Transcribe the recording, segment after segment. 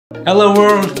Hello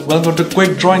world, welcome to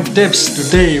Quick Drawing Tips.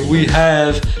 Today we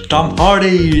have Tom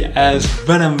Hardy as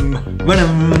Venom.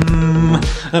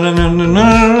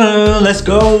 Let's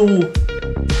go!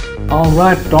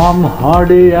 Alright, Tom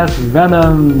Hardy as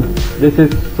Venom. This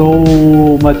is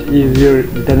so much easier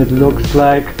than it looks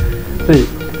like. See,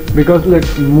 because like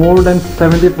more than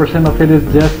 70% of it is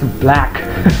just black.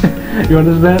 You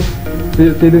understand? See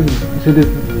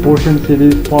this portion, see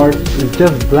these parts, it's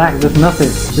just black, there's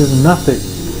nothing.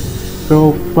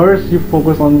 So first you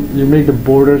focus on, you make the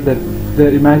borders that the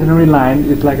imaginary line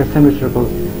is like a semicircle.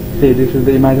 See, this is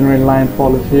the imaginary line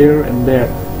follows here and there.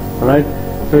 Alright?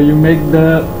 So you make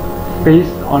the face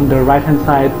on the right hand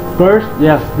side first.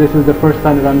 Yes, this is the first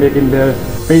time that I'm making the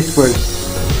face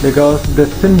first, because the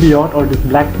symbiote or this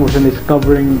black portion is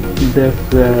covering this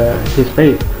his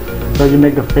face. So you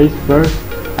make the face first,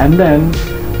 and then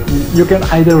you can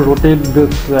either rotate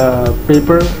this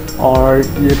paper or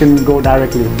you can go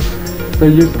directly. So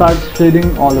you start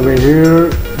shading all the way here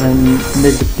and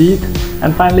make the teeth,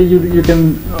 and finally you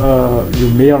can you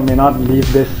may or may not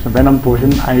leave this Venom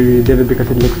portion. I did it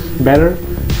because it looks better,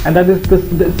 and that is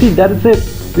see, that is it.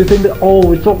 You think that,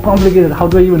 oh, it's so complicated, how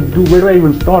do I even do, where do I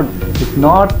even start? It's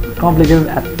not complicated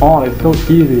at all, it's so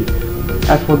easy.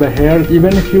 As for the hair,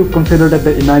 even if you consider that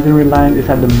the imaginary line is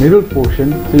at the middle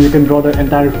portion, so you can draw the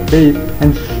entire face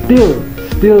and still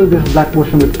this black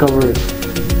portion will cover it.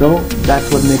 So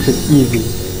that's what makes it easy.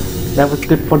 That was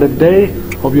tip for the day.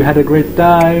 Hope you had a great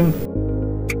time.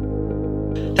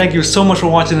 Thank you so much for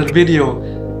watching that video.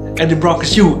 Eddie Brock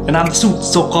is you and I'm the suit,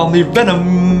 so call me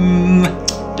Venom.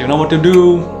 You know what to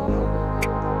do.